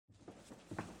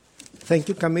Thank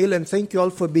you, Camille, and thank you all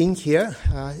for being here.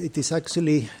 It is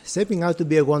actually shaping out to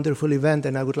be a wonderful event,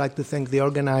 and I would like to thank the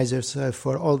organizers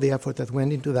for all the effort that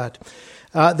went into that.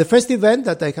 The first event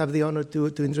that I have the honor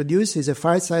to introduce is a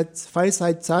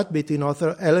fireside chat between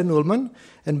author Ellen Ullman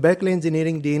and Berkeley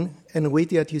Engineering Dean and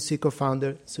Witty at UC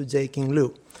co-founder Sujay King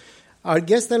Liu. Our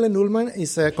guest Ellen Ullman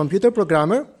is a computer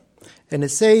programmer, an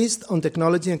essayist on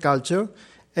technology and culture,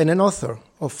 and an author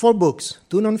of 4 books,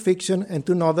 2 nonfiction and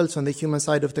 2 novels on the human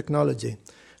side of technology.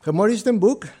 Her more recent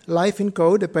book, Life in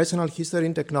Code, A Personal History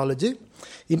in Technology,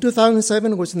 in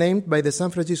 2007 was named by the San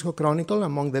Francisco Chronicle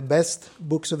among the best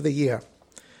books of the year.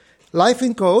 Life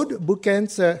in Code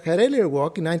bookends her earlier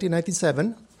work in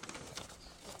 1997,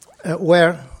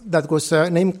 where that was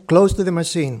named Close to the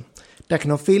Machine,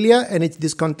 Technophilia and its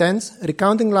Discontents,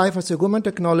 recounting life as a woman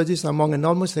technologist among an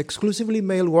almost exclusively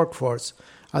male workforce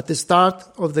at the start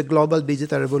of the global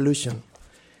digital revolution.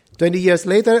 20 years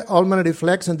later, Ullman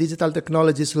reflects on digital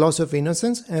technology's loss of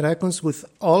innocence and reckons with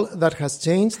all that has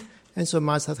changed and so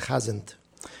much that hasn't.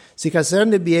 She has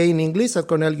earned a BA in English at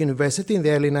Cornell University in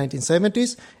the early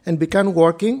 1970s and began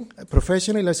working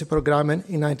professionally as a programmer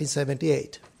in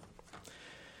 1978.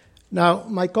 Now,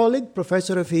 my colleague,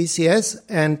 professor of ECS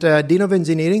and Dean of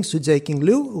Engineering, Sujay King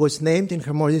Liu, was named in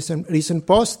her more recent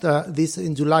post, this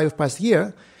in July of past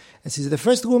year, and she's the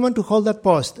first woman to hold that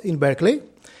post in Berkeley,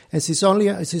 and she's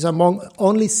among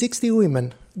only 60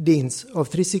 women deans of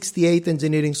 368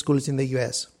 engineering schools in the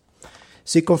US.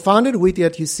 She co-founded Witty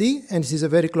at UC, and she's a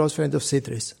very close friend of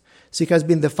CITRIS. She has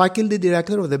been the faculty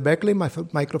director of the Berkeley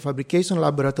Microfabrication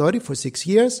Laboratory for 6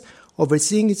 years,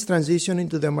 overseeing its transition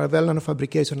into the Marvell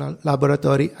Nanofabrication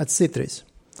Laboratory at CITRIS.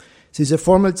 She's a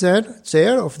former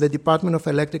chair of the Department of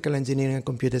Electrical Engineering and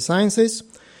Computer Sciences,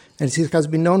 and she has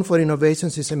been known for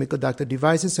innovations in semiconductor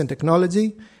devices and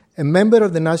technology, a member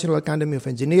of the National Academy of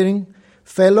Engineering,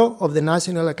 fellow of the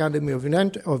National Academy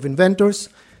of Inventors.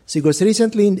 She was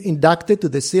recently inducted to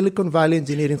the Silicon Valley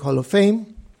Engineering Hall of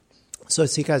Fame, so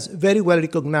she has very well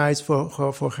recognized for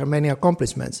her many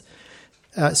accomplishments.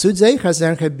 Sujay has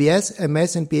earned her BS,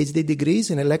 MS, and PhD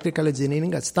degrees in electrical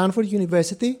engineering at Stanford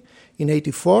University in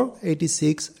 84,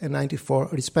 86, and 94,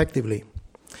 respectively.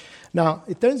 Now,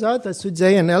 it turns out that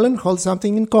Sujay and Ellen hold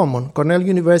something in common, Cornell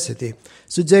University.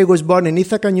 Sujay was born in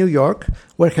Ithaca, New York,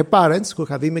 where her parents, who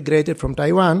have immigrated from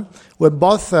Taiwan, were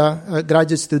both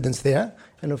graduate students there.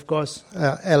 And of course,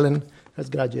 Ellen has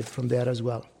graduated from there as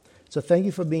well. So thank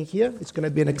you for being here. It's going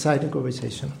to be an exciting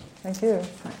conversation. Thank you.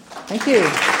 Thank you.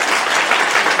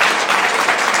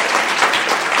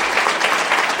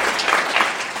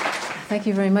 Thank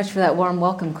you very much for that warm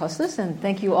welcome, Kostas, and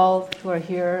thank you all who are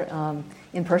here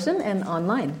in person and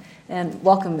online. And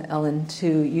welcome, Ellen,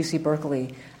 to UC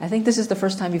Berkeley. I think this is the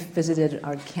first time you've visited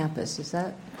our campus. Is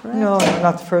that correct? No,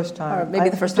 not the first time. Or maybe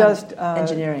the first time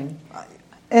engineering.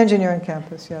 Engineering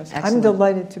campus, yes. Excellent. I'm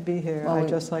delighted to be here. Well, I'd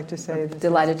just like to say this.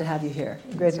 Delighted to have you here.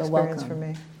 Great so experience welcome. for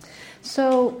me.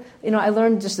 So, I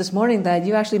learned just this morning that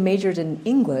you actually majored in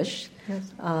English. Yes.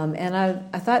 And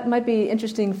I thought it might be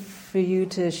interesting for you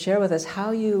to share with us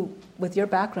how you, with your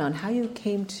background, how you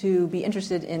came to be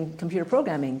interested in computer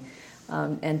programming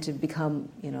and to become,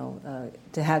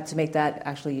 to make that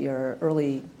actually your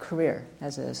early career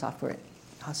as a software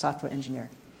engineer.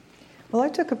 Well, I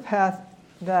took a path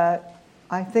that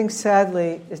I think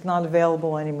sadly is not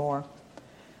available anymore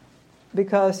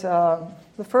because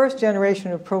the first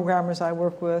generation of programmers I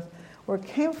work with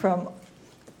came from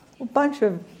a bunch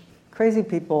of crazy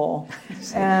people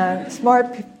and smart,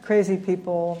 crazy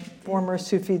people, former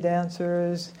Sufi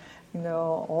dancers,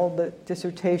 all the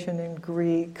dissertation in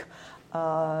Greek,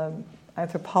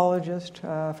 anthropologist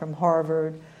from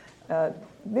Harvard.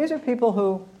 These are people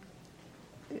who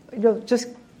just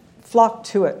flock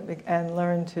to it and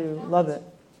learn to love it.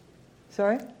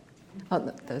 Sorry? Oh,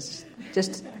 that's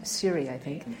just Siri, I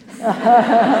think.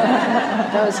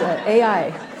 That was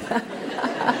AI.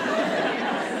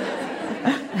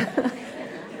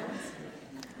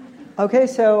 Okay,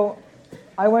 so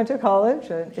I went to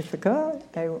college in Ithaca.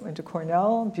 I went to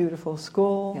Cornell, beautiful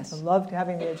school. Yes. I loved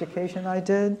having the education I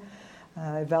did.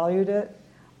 I valued it.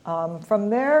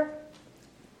 From there,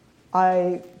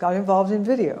 I got involved in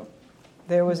video.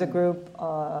 There was a group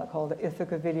called the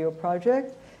Ithaca Video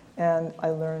Project, and I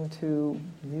learned to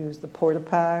use the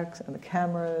Portapacks and the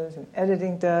cameras and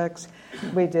editing decks.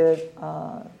 We did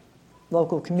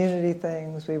local community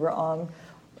things. We were on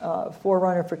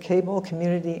Forerunner for Cable,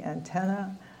 Community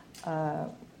Antenna.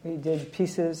 We did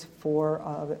pieces for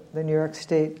the New York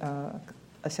State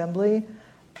Assembly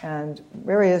and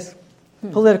various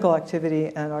political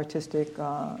activity and artistic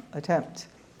attempts.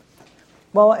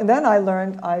 Well, and then I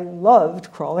learned I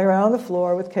loved crawling around the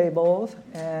floor with cables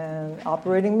and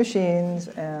operating machines,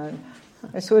 and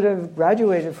I sort of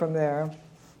graduated from there,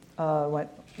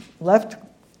 left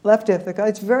Ithaca.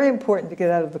 It's very important to get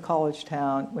out of the college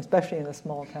town, especially in a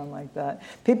small town like that.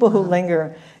 People who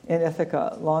linger in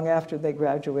Ithaca long after they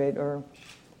graduate are,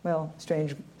 well,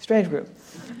 strange group.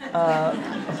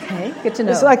 Okay, good to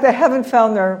know. It's like they haven't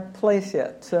found their place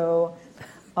yet. So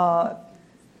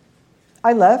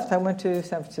I left. I went to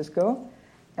San Francisco,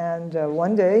 and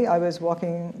one day I was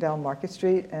walking down Market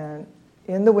Street, and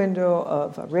in the window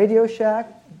of a Radio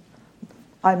Shack,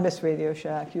 I miss Radio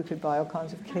Shack. You could buy all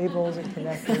kinds of cables and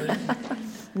connectors.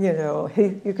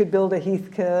 You could build a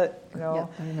Heathkit, Yeah,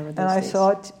 I remember those and I days.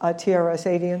 saw a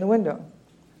TRS-80 in the window,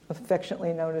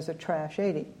 affectionately known as a Trash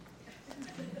 80.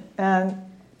 And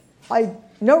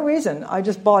no reason, I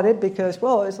just bought it because,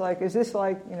 well, it's like, is this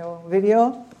like,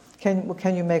 video?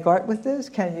 Can you make art with this?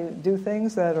 Can you do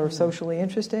things that are socially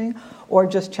interesting or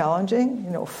just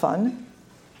challenging, fun?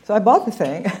 So I bought the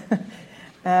thing.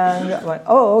 And I went,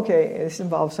 oh, okay, this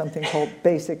involves something called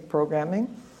basic programming.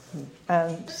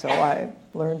 And so I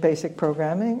learned basic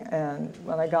programming, and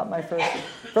when I got my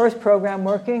first program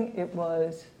working, it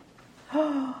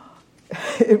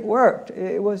worked.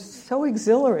 It was so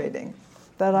exhilarating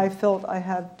that I felt I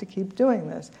had to keep doing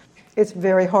this. It's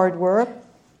very hard work,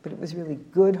 but it was really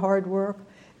good hard work.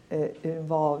 It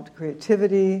involved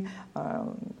creativity,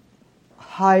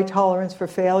 high tolerance for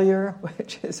failure,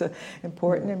 which is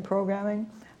important in programming,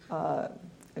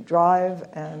 drive,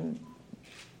 and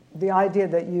the idea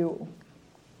that you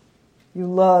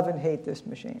love and hate this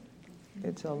machine.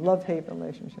 It's a love-hate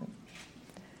relationship.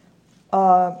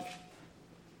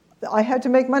 I had to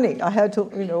make money. I had to,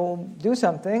 do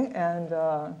something, and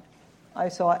I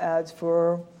saw ads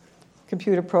for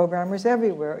computer programmers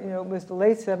everywhere. It was the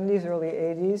late 70s, early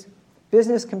 80s.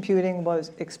 Business computing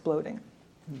was exploding.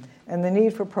 And the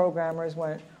need for programmers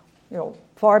went,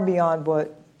 far beyond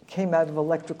what came out of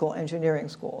electrical engineering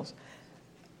schools.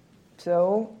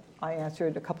 So I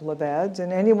answered a couple of ads,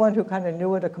 and anyone who kind of knew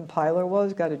what a compiler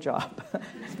was got a job.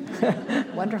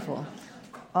 Wonderful.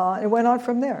 It went on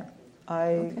from there.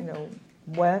 I,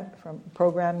 went from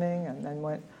programming and then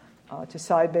went to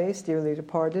Sybase, dearly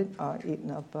departed,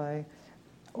 eaten up by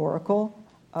Oracle.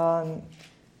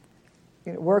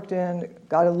 Worked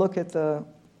got a look at the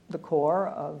core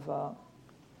of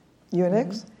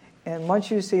Unix, and once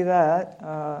you see that,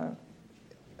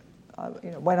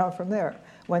 went on from there.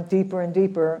 Went deeper and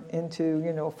deeper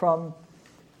into, from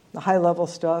the high-level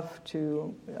stuff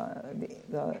to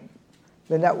the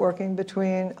networking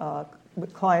between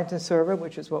client and server,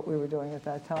 which is what we were doing at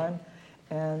that time,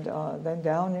 and then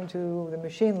down into the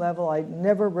machine level. I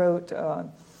never wrote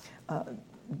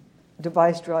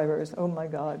device drivers. Oh my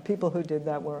God, people who did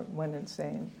that went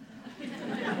insane.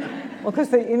 Well, because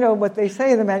what they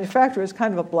say, the manufacturer, is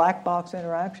kind of a black box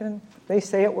interaction. They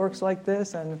say it works like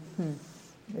this, and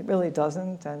it really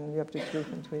doesn't, and you have to tweak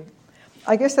and tweak.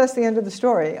 I guess that's the end of the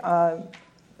story. And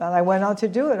I went on to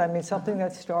do it. I mean, something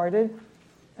that started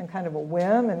and kind of a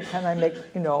whim, and can I make,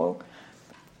 can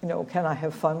I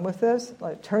have fun with this?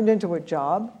 It turned into a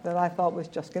job that I thought was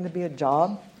just going to be a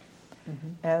job.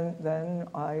 And then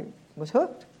I was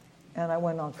hooked, and I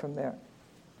went on from there.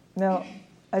 Now,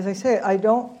 as I say, I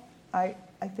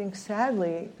think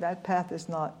sadly that path is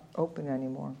not open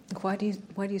anymore. Why do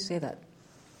you say that?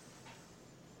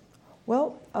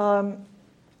 Well,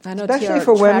 I know especially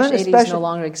for women, Trash 80s no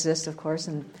longer exist, of course,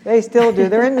 and they still do.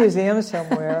 They're in museums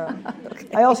somewhere. Okay.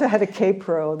 I also had a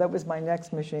K-Pro. That was my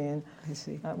next machine. I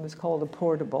see. It was called a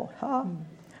portable.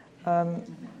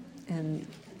 And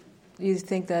you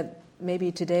think that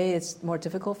maybe today it's more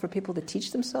difficult for people to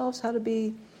teach themselves how to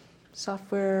be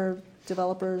software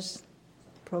developers,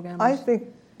 programmers? I think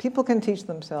people can teach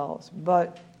themselves,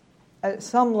 but at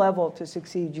some level to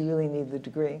succeed, you really need the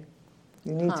degree.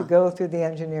 You need to go through the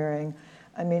engineering.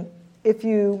 I mean, if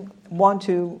you want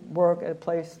to work at a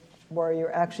place where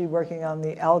you're actually working on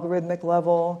the algorithmic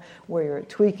level, where you're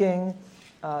tweaking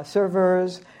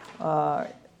servers,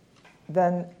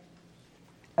 then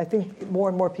I think more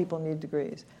and more people need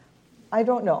degrees. I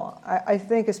don't know. I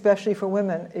think especially for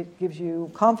women, it gives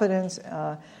you confidence.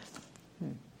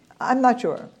 I'm not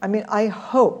sure. I mean, I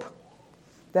hope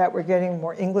that we're getting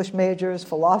more English majors,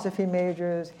 philosophy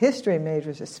majors, history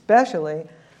majors especially.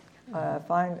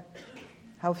 Find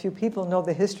how few people know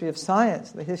the history of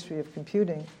science, the history of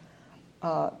computing,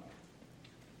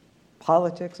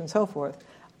 politics, and so forth.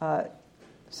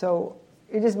 So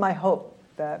it is my hope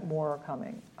that more are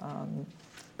coming.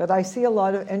 But I see a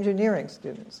lot of engineering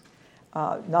students.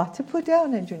 Not to put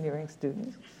down engineering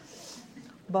students,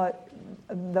 but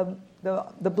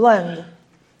the blend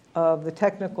of the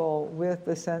technical with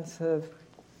the sense of,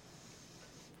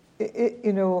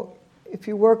 if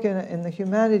you work in the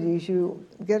humanities, you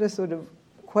get a sort of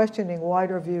questioning,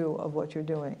 wider view of what you're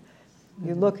doing.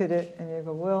 You look at it and you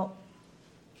go, well,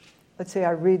 let's say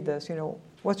I read this,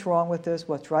 what's wrong with this?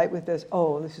 What's right with this?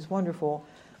 Oh, this is wonderful.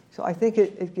 So I think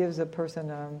it gives a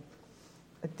person a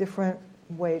different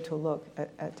way to look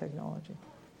at technology.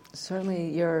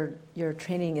 Certainly, your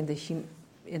training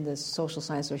in the social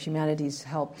science or humanities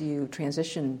helped you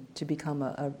transition to become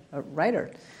a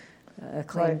writer,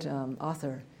 acclaimed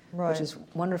author, which is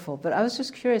wonderful. But I was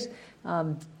just curious,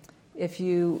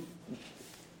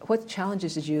 what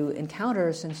challenges did you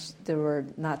encounter since there were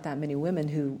not that many women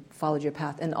who followed your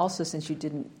path, and also since you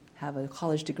didn't have a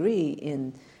college degree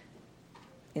in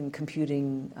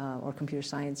computing or computer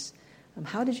science?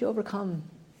 How did you overcome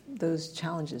those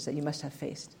challenges that you must have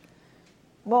faced?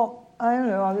 Well, I don't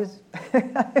know. I was,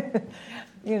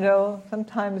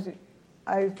 sometimes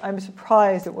I'm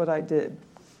surprised at what I did.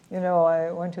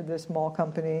 I went to this small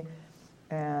company,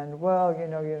 and, you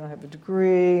don't have a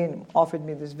degree, and offered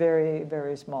me this very,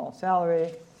 very small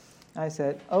salary. I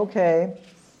said, okay,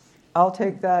 I'll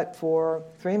take that for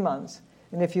 3 months,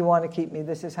 and if you want to keep me,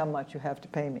 this is how much you have to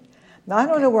pay me. Now, I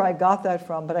don't know where I got that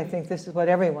from, but I think this is what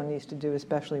everyone needs to do,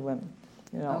 especially women.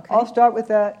 I'll start with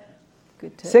that.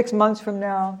 Good tip. 6 months from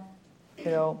now,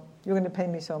 you're going to pay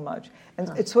me so much. And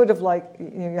it's sort of like,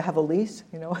 you have a lease,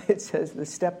 it says the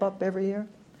step up every year.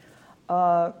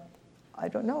 I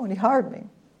don't know, and he hired me.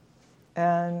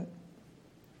 And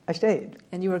I stayed.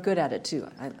 And you were good at it, too,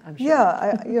 I'm sure.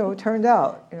 Yeah, it turned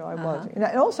out, I was. And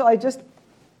also, I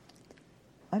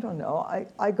don't know,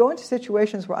 I go into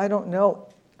situations where I don't know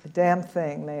a damn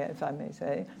thing, if I may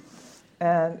say.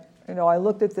 And, I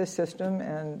looked at this system,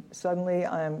 and suddenly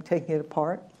I'm taking it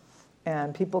apart,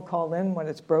 and people call in when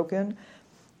it's broken.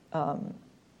 I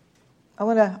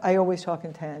always talk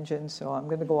in tangents, so I'm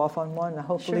going to go off on one, and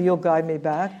hopefully you'll guide me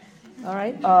back. All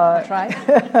right, I'll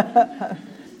try.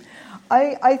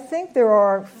 I think there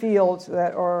are fields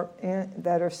that are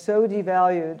so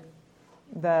devalued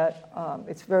that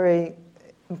it's very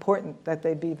important that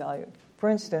they be valued. For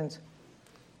instance,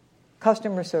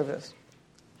 customer service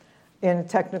in a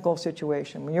technical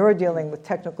situation, when you're dealing with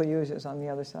technical users on the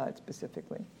other side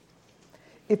specifically.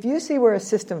 If you see where a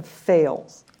system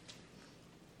fails,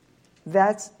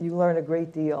 you learn a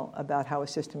great deal about how a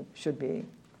system should be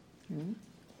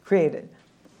created.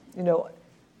 You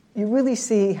really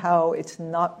see how it's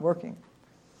not working.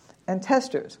 And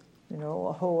testers,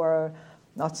 who are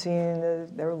not seen,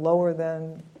 they're lower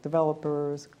than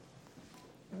developers.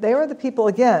 They are the people,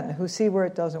 again, who see where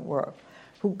it doesn't work,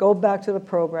 who go back to the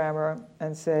programmer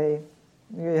and say,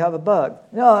 you have a bug.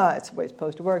 No, it's the way it's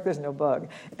supposed to work. There's no bug.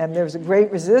 And there's a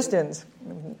great resistance.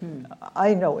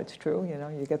 I know it's true.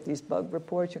 You get these bug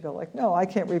reports. You go like, no, I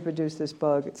can't reproduce this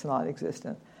bug. It's not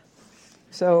existent.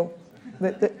 So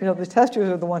the testers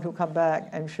are the ones who come back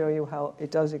and show you how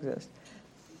it does exist.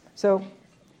 So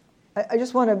I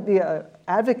just want to be an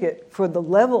advocate for the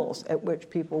levels at which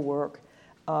people work,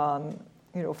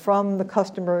 from the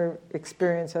customer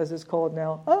experience, as it's called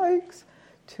now, IX,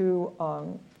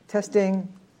 to testing,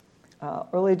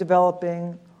 early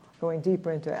developing, going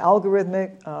deeper into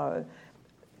algorithmic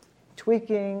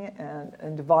tweaking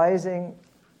and devising,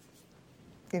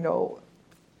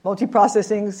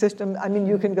 multiprocessing system. I mean,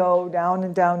 you can go down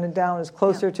and down and down as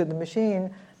closer to the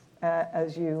machine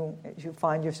as you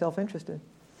find yourself interested.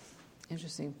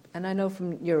 Interesting. And I know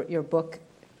from your book,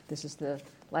 this is the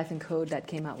Life in Code that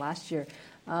came out last year,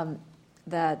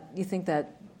 that you think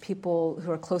that people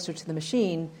who are closer to the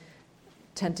machine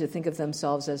tend to think of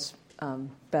themselves as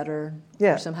better,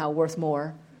 or somehow worth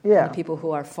more than the people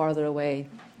who are farther away,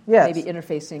 maybe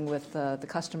interfacing with the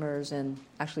customers and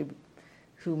actually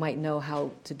who might know how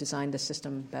to design the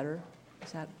system better.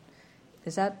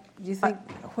 Is that? Do you think?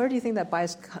 Where do you think that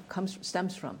bias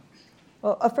stems from?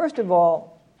 Well, first of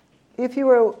all, if you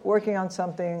were working on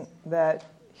something that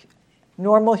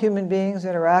normal human beings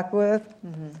interact with,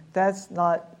 that's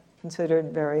not considered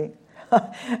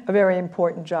a very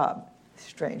important job,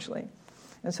 strangely.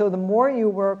 And so the more you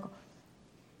work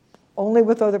only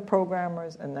with other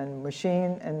programmers and then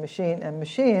machine and machine and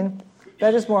machine,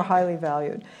 that is more highly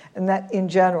valued. And that in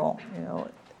general,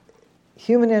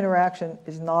 human interaction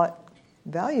is not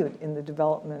valued in the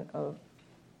development of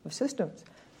systems.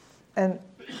 And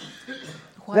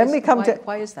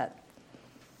why is that?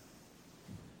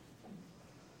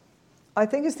 I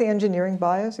think it's the engineering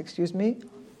bias, excuse me.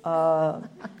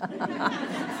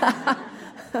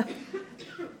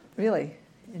 Really?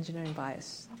 Engineering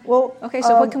bias? Well, okay,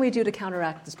 so what can we do to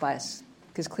counteract this bias?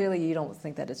 Because clearly you don't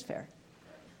think that it's fair.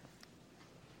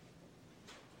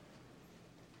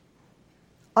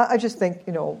 I just think,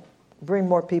 bring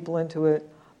more people into it.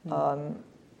 What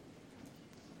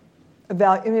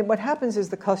happens is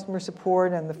the customer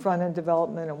support and the front-end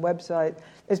development and website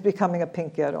is becoming a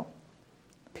pink ghetto.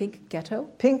 Pink ghetto?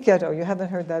 Pink ghetto. You haven't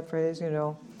heard that phrase,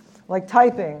 Like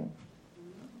typing,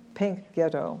 pink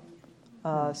ghetto.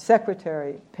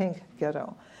 Secretary, pink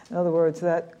ghetto. In other words,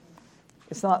 that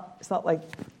it's not like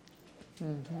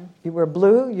you wear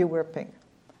blue, you wear pink.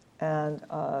 And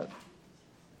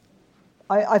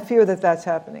I fear that that's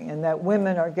happening and that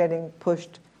women are getting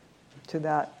pushed to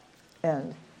that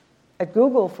end. At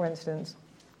Google, for instance,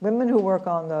 women who work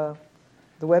on the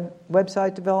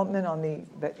website development,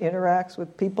 that interacts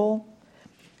with people,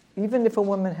 even if a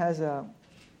woman has a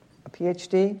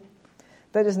PhD,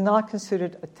 that is not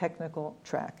considered a technical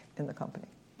track in the company.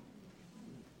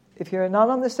 If you're not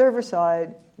on the server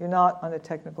side, you're not on a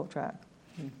technical track.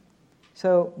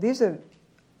 So these are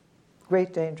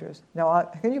great dangers. Now,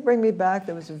 can you bring me back?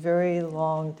 That was a very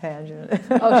long tangent.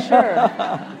 Oh, sure.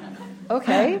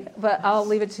 Okay, but I'll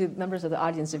leave it to members of the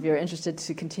audience if you're interested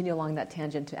to continue along that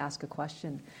tangent to ask a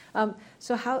question.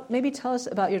 So maybe tell us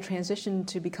about your transition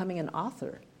to becoming an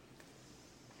author.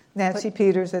 Nancy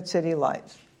Peters at City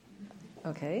Lights.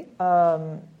 Okay.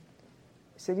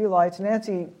 City Lights.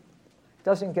 Nancy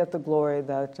doesn't get the glory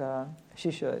that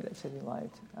she should at City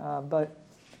Lights. But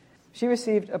she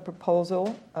received a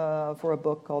proposal for a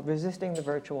book called Resisting the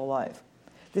Virtual Life.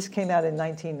 This came out in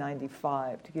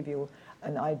 1995 to give you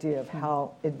an idea of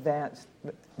how advanced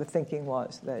the thinking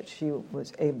was that she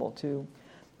was able to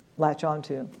latch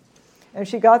onto. And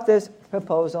she got this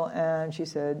proposal and she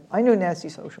said, I knew Nancy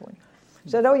socially.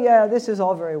 She said, oh yeah, this is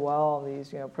all very well,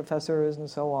 these professors and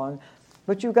so on,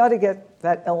 but you've got to get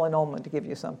that Ellen Ullman to give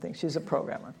you something. She's a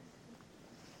programmer.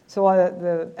 So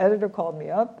the editor called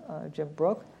me up, Jim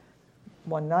Brooke,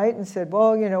 one night and said,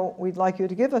 well, we'd like you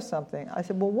to give us something. I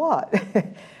said, well, what?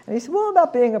 And he said, well,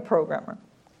 about being a programmer.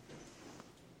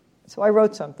 So I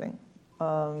wrote something.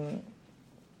 And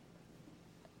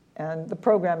the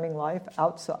programming life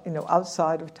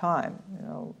outside of time,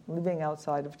 living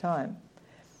outside of time.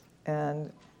 And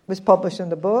it was published in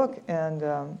the book, and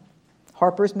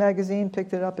Harper's Magazine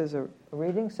picked it up as a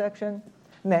reading section.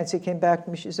 Nancy came back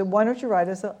to me. She said, why don't you write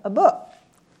us a book?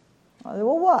 I said,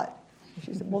 well, what?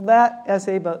 She said, well, that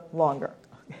essay, but longer.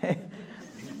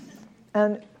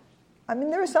 And,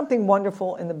 there is something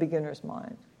wonderful in the beginner's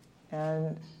mind.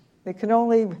 And they can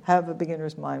only have a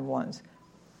beginner's mind once.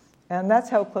 And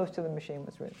that's how Close to the Machine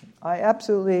was written. I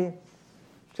absolutely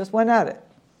just went at it.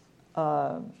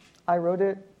 I wrote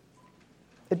it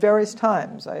at various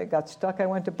times. I got stuck. I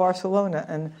went to Barcelona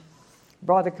and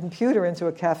brought a computer into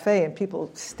a cafe, and people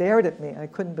stared at me. I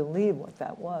couldn't believe what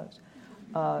that was.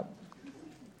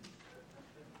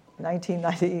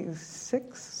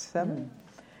 1996, 7.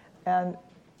 And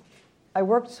I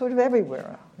worked sort of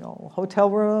everywhere, hotel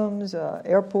rooms,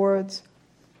 airports,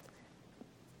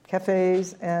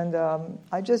 cafes, and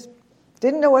I just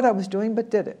didn't know what I was doing,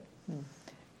 but did it.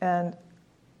 And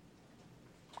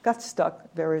got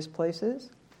stuck various places.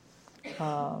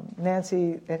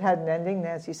 Nancy, it had an ending.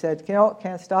 Nancy said,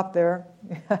 can't stop there.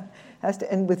 Has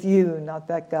to end with you, not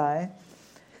that guy.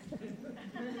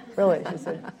 Really, she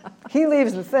said, he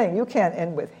leaves the thing. You can't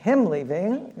end with him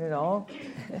leaving,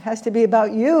 It has to be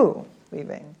about you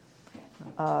leaving.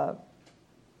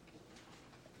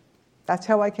 That's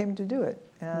how I came to do it.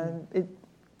 And it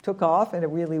took off in a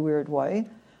really weird way.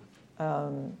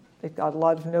 It got a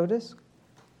lot of notice.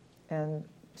 And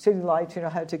City Lights,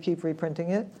 had to keep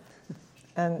reprinting it.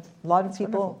 And a lot of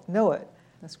people know it.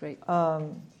 That's great. I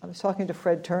was talking to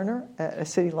Fred Turner at a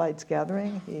City Lights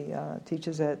gathering. He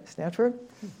teaches at Stanford.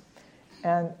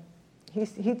 And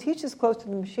he teaches Close to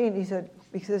the Machine. He said,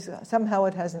 because somehow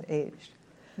it hasn't aged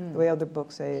the way other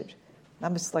books age.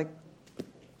 I'm just like...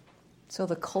 So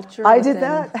the culture I did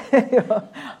that.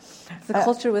 The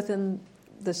culture within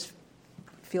this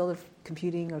field of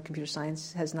computing or computer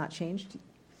science has not changed?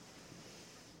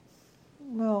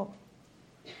 Well,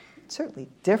 it's certainly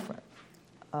different.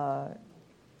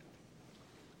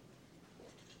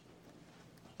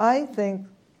 I think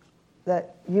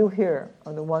that you here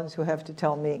are the ones who have to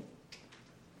tell me.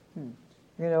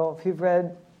 If you've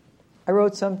read, I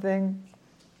wrote something,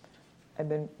 I've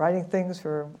been writing things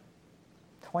for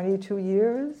 22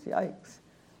 years, yikes.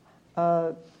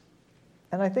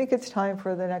 And I think it's time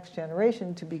for the next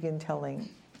generation to begin telling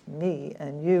me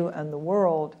and you and the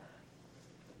world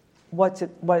what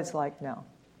it's like now.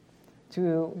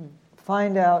 To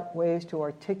find out ways to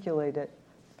articulate it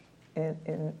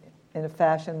in a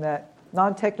fashion that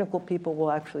non-technical people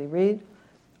will actually read,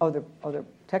 other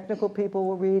technical people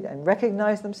will read and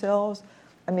recognize themselves.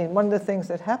 One of the things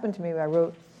that happened to me when I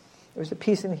wrote was a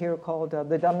piece in here called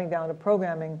The Dumbing Down of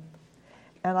Programming.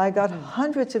 And I got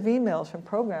hundreds of emails from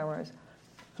programmers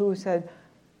who said,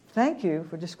 thank you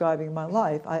for describing my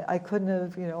life. I couldn't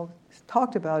have,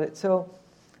 talked about it. So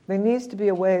there needs to be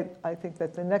a way, I think,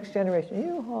 that the next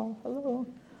generation, hello,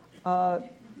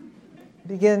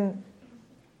 begin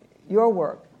your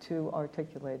work to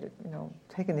articulate it.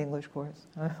 Take an English course.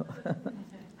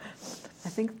 I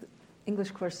think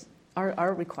English courses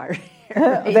are required here.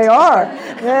 Right? They are.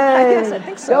 Yes, I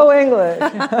think so. Go English.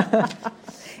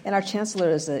 And our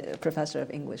chancellor is a professor of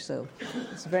English, so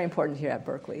it's very important here at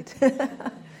Berkeley.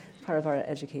 Part of our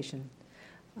education.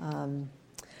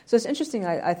 So it's interesting.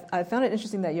 I found it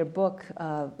interesting that your book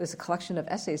is a collection of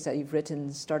essays that you've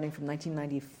written starting from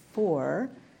 1994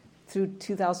 through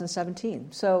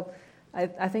 2017. So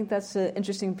I think that's an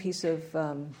interesting piece of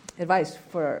advice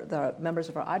for the members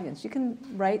of our audience. You can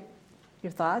write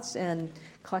your thoughts and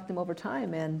collect them over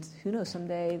time, and who knows,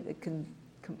 someday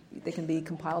they can be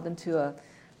compiled into a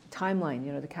timeline,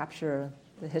 to capture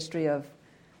the history of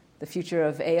the future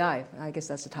of AI. I guess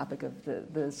that's the topic of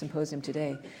the symposium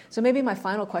today. So maybe my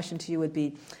final question to you would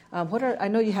be, I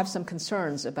know you have some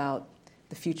concerns about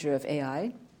the future of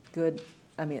AI. Good,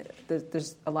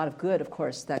 there's a lot of good, of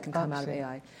course, that can come out of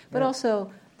AI. But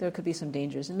also, there could be some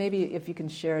dangers. And maybe if you can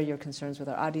share your concerns with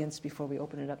our audience before we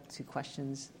open it up to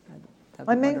questions.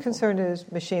 My main concern is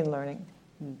machine learning.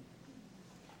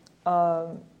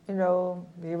 The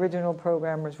original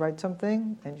programmers write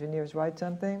something, engineers write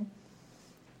something,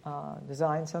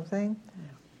 design something,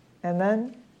 and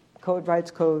then code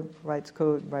writes code, writes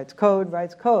code, writes code,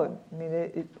 writes code.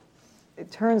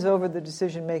 It turns over the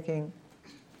decision-making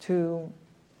to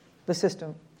the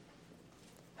system.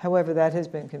 However that has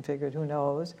been configured, who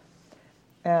knows.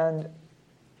 And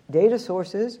data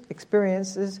sources,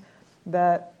 experiences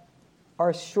that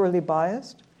are surely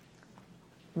biased,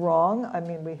 wrong.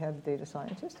 We have data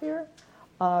scientists here.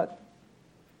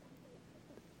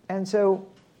 And so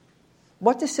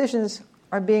what decisions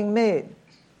are being made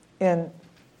in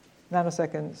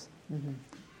nanoseconds?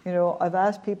 I've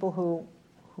asked people who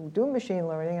do machine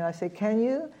learning, and I say, can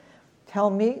you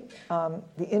tell me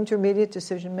the intermediate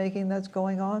decision-making that's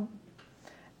going on?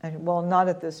 And, well, not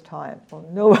at this time. Well,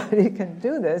 nobody can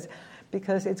do this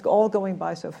because it's all going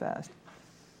by so fast.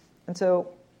 And so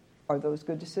are those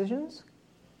good decisions?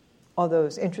 Are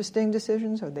those interesting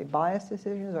decisions? Are they biased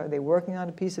decisions? Are they working on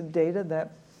a piece of data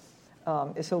that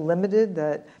is so limited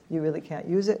that you really can't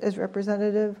use it as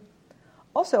representative?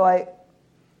 Also, I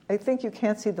think you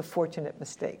can't see the fortunate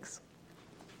mistakes.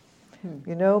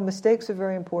 Mistakes are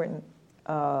very important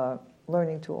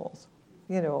learning tools.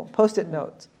 Post-it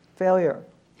notes, failure.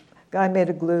 Guy made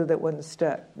a glue that wouldn't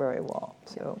stick very well.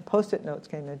 So Post-it notes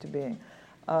came into being.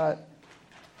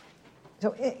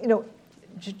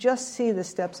 Just see the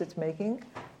steps it's making.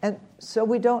 And so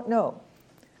we don't know.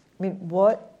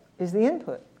 What is the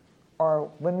input? Are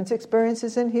women's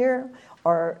experiences in here?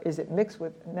 Or is it mixed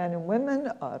with men and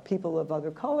women, people of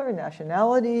other color,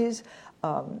 nationalities?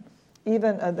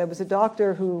 Even there was a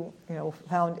doctor who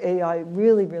found AI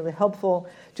really, really helpful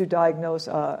to diagnose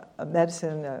a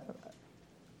medicine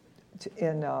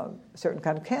in a certain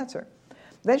kind of cancer.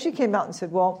 Then she came out and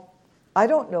said, well, I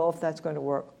don't know if that's going to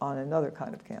work on another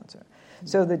kind of cancer.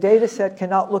 So the data set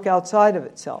cannot look outside of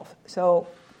itself. So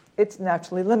it's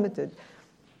naturally limited.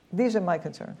 These are my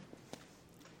concerns.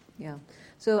 Yeah.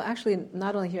 So actually,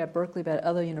 not only here at Berkeley, but at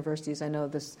other universities, I know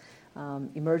this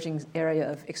emerging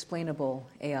area of explainable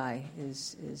AI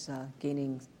is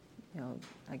gaining,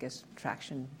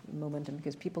 traction, momentum,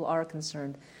 because people are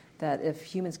concerned that if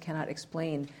humans cannot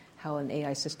explain how an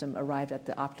AI system arrived at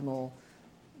the optimal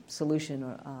solution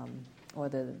or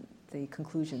the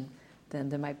conclusion, then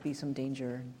there might be some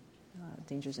dangers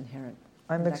inherent.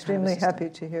 I'm extremely happy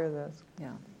to hear this.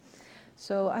 Yeah.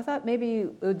 So I thought maybe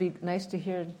it would be nice to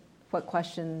hear what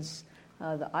questions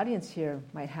the audience here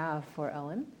might have for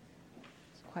Ellen.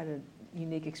 It's quite a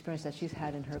unique experience that she's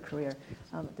had in her career.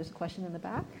 There's a question in the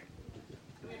back.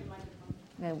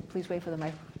 And please wait for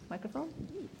the microphone.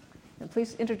 And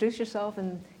please introduce yourself,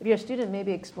 and if you're a student,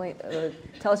 maybe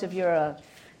tell us if you're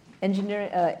an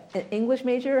English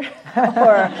major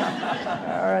or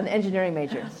an engineering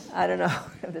major. I don't know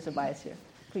if there's a bias here.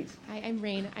 Please. Hi, I'm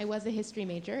Rain. I was a history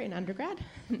major in undergrad.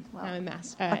 Wow. Now I'm my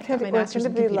Can master's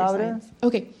in it be computer louder? science.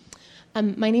 Okay.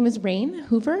 My name is Rain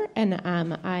Hoover, and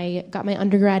I got my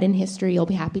undergrad in history, you'll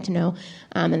be happy to know,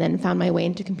 and then found my way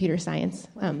into computer science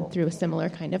through a similar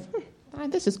kind of,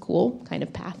 this is cool kind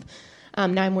of path.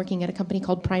 Now I'm working at a company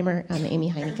called Primer. Amy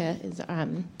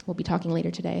Heineke will be talking later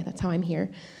today. That's how I'm here.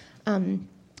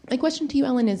 My question to you,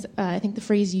 Ellen, is I think the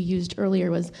phrase you used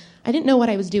earlier was, I didn't know what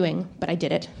I was doing, but I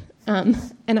did it.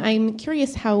 And I'm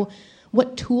curious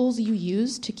what tools you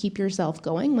use to keep yourself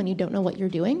going when you don't know what you're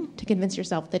doing, to convince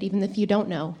yourself that even if you don't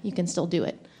know, you can still do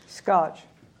it. Scotch.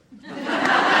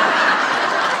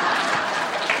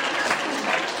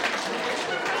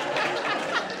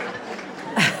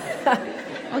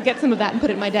 I'll get some of that and put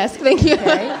it in my desk. Thank you.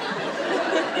 Okay.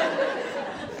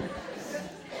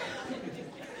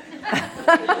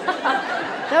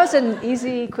 That was an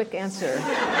easy, quick answer.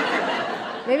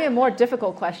 Maybe a more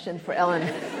difficult question for Ellen.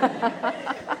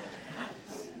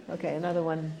 Okay, another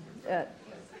one.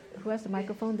 Who has the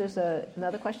microphone? There's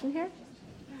another question here.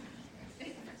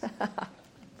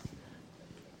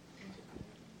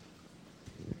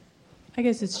 I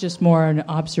guess it's just more an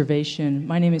observation.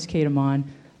 My name is Kate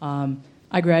Amon.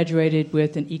 I graduated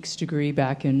with an EECS degree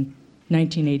back in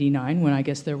 1989 when I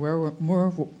guess there were more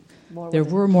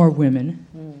women,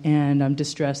 and I'm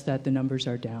distressed that the numbers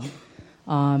are down.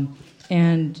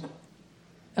 And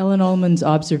Ellen Ullman's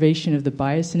observation of the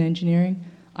bias in engineering,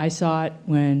 I saw it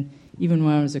even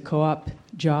when I was a co-op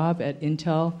job at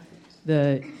Intel.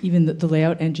 Even the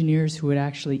layout engineers who would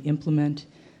actually implement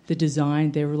the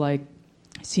design, they were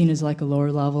seen as a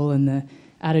lower level, and the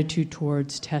attitude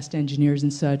towards test engineers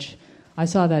and such. I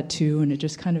saw that too, and it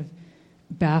just kind of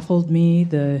baffled me.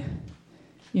 The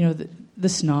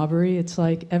snobbery. It's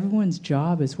like everyone's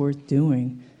job is worth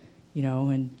doing,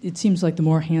 and it seems like the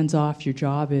more hands-off your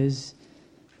job is,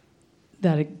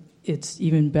 that it's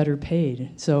even better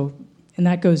paid. So, and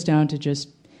that goes down to just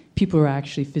people who are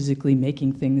actually physically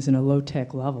making things in a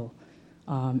low-tech level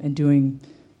and doing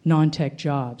non-tech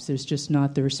jobs. There's just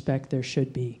not the respect there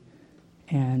should be,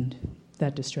 and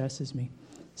that distresses me.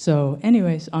 So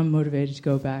anyways, I'm motivated to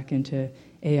go back into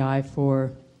AI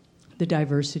for the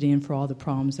diversity and for all the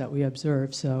problems that we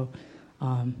observe. So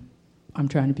I'm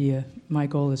trying to my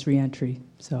goal is re-entry.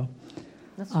 So,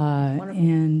 that's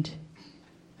wonderful.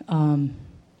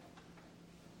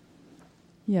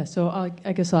 So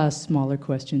I guess I'll ask smaller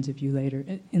questions of you later,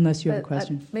 unless you have a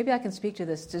question. Maybe I can speak to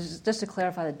this just to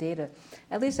clarify the data.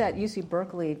 At least at UC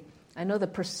Berkeley, I know the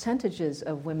percentages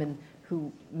of women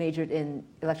who majored in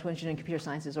electrical engineering, computer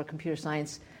sciences, or computer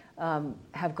science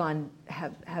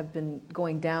have been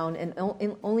going down, and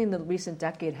only in the recent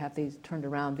decade have they turned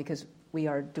around, because we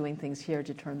are doing things here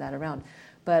to turn that around.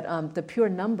 But the pure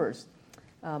numbers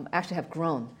actually have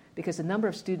grown, because the number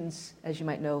of students, as you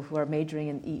might know, who are majoring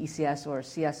in EECS or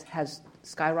CS has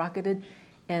skyrocketed,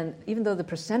 and even though the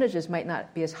percentages might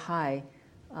not be as high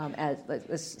as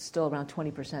it's still around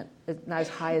 20%, it's not as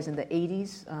high as in the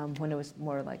 80s when it was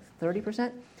more like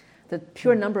 30%. The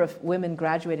pure number of women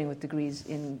graduating with degrees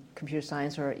in computer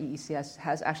science or EECS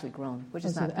has actually grown, which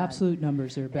is not the bad. Absolute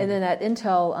numbers are better. And then at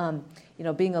Intel,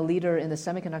 being a leader in the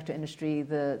semiconductor industry,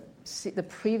 the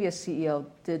previous CEO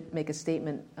did make a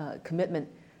commitment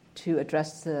to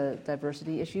address the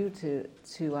diversity issue, to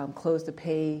close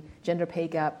the gender pay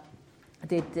gap.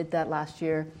 They did that last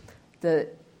year. The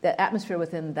atmosphere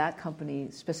within that company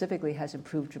specifically has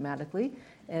improved dramatically,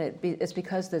 and it's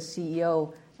because the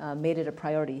CEO made it a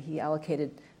priority. He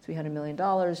allocated $300 million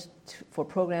for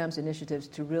programs, initiatives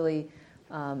to really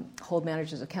hold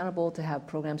managers accountable, to have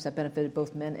programs that benefited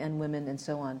both men and women, and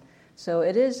so on. So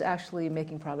it is actually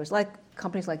making progress. Like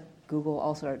companies like Google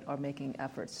also are making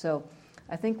efforts. So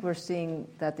I think we're seeing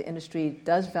that the industry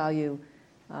does value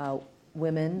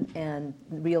women and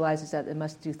realizes that it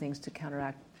must do things to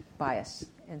counteract bias.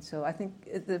 And so I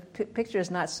think the picture is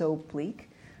not so bleak,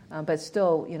 but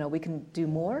still, we can do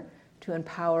more to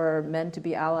empower men to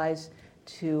be allies,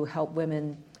 to help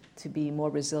women to be more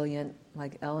resilient,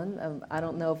 like Ellen. I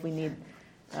don't know if we need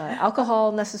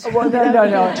alcohol necessarily. Well, no.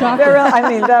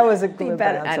 That was a glib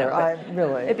answer.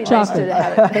 It'd be nice to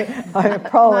have it. I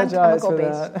apologize for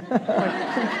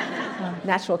that.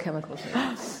 Natural chemicals.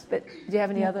 But do you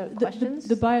have any other questions?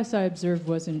 The bias I observed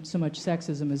wasn't so much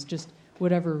sexism as just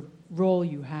whatever role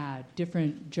you had.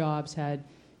 Different jobs had,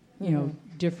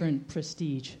 different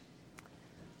prestige.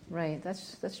 Right,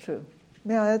 that's true.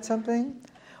 May I add something?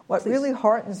 What really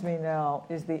heartens me now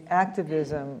is the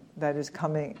activism that is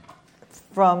coming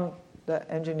from the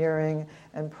engineering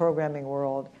and programming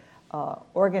world,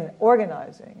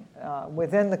 organizing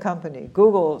within the company.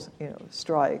 Google's,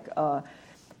 strike.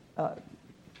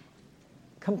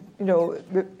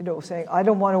 Saying I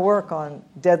don't want to work on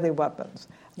deadly weapons.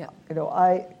 Yeah.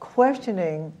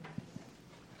 Questioning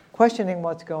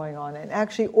what's going on and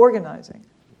actually organizing.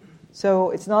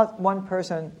 So it's not one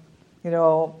person,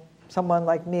 someone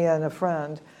like me and a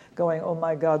friend going, oh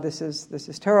my God, this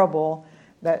is terrible.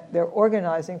 That they're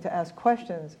organizing to ask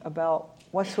questions about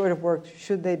what sort of work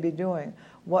should they be doing,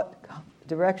 what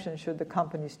direction should the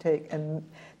companies take, and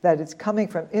that it's coming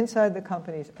from inside the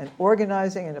companies and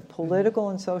organizing in a political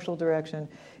and social direction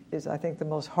is, I think, the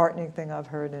most heartening thing I've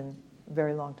heard in a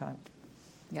very long time.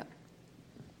 Yeah.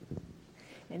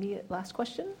 Any last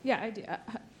question? Yeah, I do.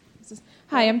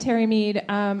 Hi, I'm Terry Mead.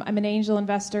 I'm an angel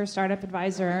investor, startup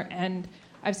advisor, and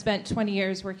I've spent 20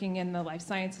 years working in the life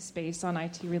sciences space on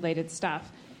IT-related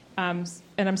stuff. And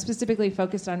I'm specifically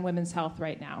focused on women's health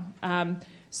right now.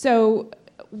 So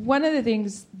one of the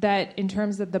things that, in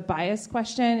terms of the bias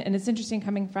question, and it's interesting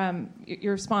coming from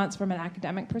your response from an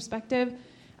academic perspective,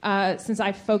 since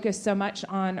I focus so much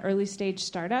on early-stage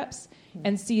startups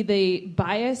and see the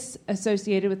bias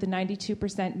associated with the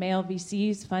 92% male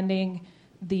VCs funding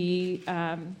the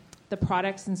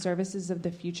products and services of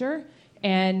the future.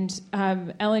 And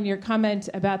Ellen, your comment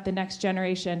about the next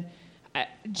generation,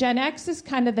 Gen X is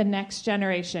kind of the next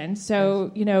generation.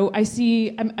 So,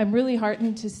 I'm really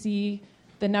heartened to see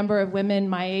the number of women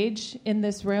my age in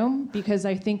this room, because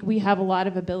I think we have a lot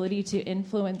of ability to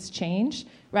influence change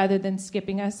rather than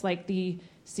skipping us like the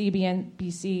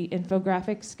CNBC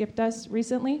infographic skipped us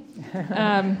recently.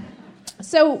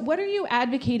 So what are you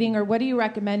advocating, or what are you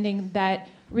recommending that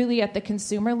really at the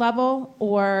consumer level,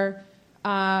 or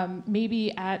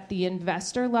maybe at the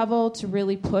investor level, to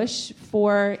really push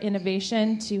for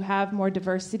innovation, to have more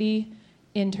diversity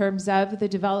in terms of the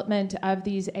development of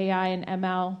these AI and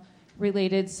ML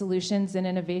related solutions and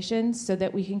innovations, so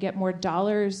that we can get more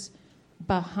dollars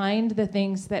behind the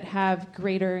things that have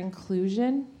greater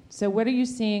inclusion? So what are you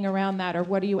seeing around that, or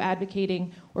what are you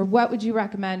advocating, or what would you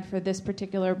recommend for this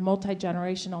particular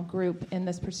multi-generational group in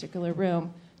this particular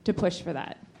room to push for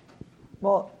that?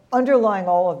 Well, underlying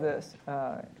all of this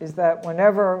is that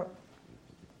whenever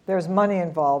there's money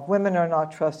involved, women are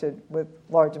not trusted with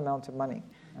large amounts of money,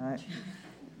 right?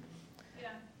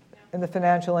 In the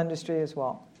financial industry as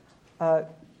well.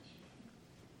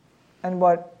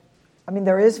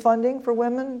 There is funding for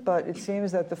women, but it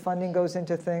seems that the funding goes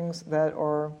into things that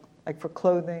are like for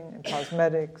clothing and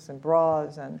cosmetics and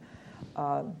bras, and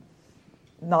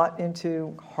not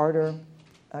into harder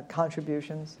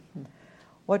contributions.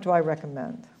 What do I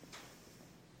recommend?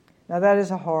 Now, that is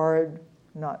a hard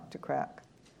nut to crack,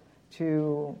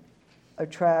 to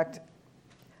attract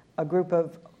a group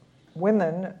of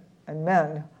women and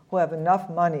men who have enough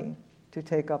money to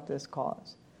take up this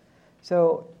cause.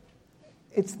 So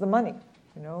it's the money,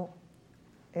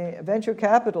 Venture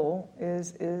capital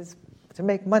is to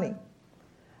make money,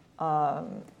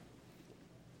 lots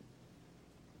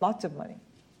of money.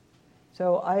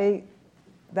 So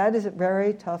that is a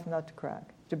very tough nut to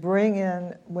crack, to bring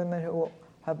in women who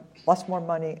have lots more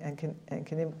money and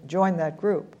can join that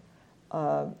group.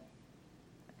 Now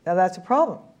that's a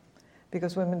problem,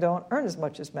 because women don't earn as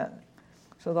much as men.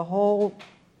 So the whole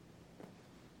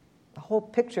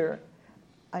picture,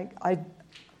 I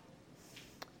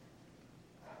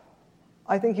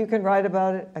think you can write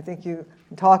about it. I think you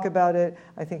can talk about it.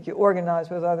 I think you organize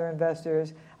with other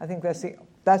investors. I think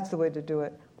that's the way to do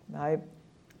it.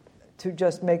 To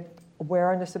just make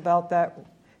awareness about that,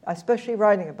 especially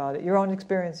writing about it, your own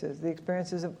experiences, the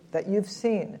experiences that you've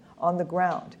seen on the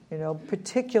ground,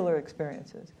 particular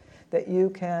experiences that you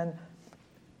can,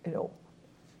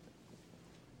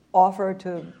 offer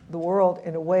to the world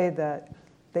in a way that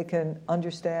they can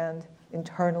understand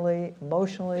internally,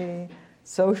 emotionally,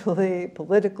 socially,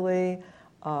 politically,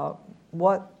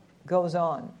 what goes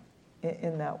on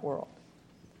in that world.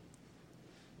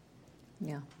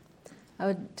 Yeah. I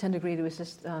would tend to agree to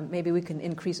just maybe we can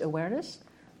increase awareness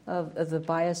of the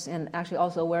bias, and actually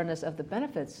also awareness of the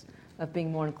benefits of being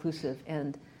more inclusive,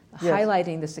 and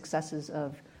highlighting the successes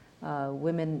of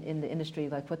women in the industry,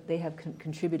 like what they have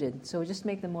contributed. So just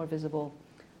make them more visible.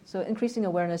 So increasing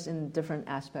awareness in different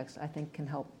aspects, I think, can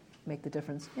help make the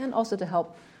difference, and also to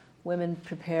help women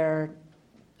prepare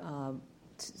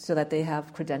so that they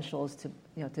have credentials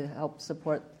to help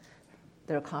support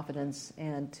their confidence,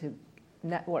 and to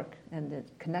network and to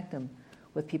connect them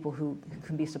with people who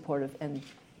can be supportive. And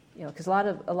because a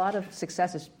lot of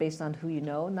success is based on who you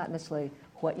know, not necessarily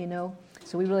what you know.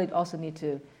 So we really also need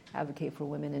to advocate for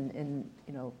women in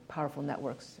powerful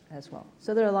networks as well.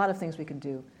 So there are a lot of things we can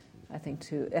do, I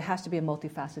think, it has to be a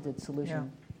multifaceted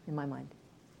solution in my mind.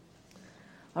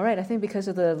 All right, I think because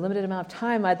of the limited amount of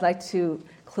time, I'd like to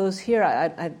close here.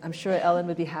 I'm sure Ellen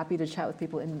would be happy to chat with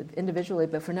people individually,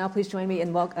 but for now, please join me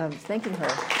in thanking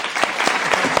her.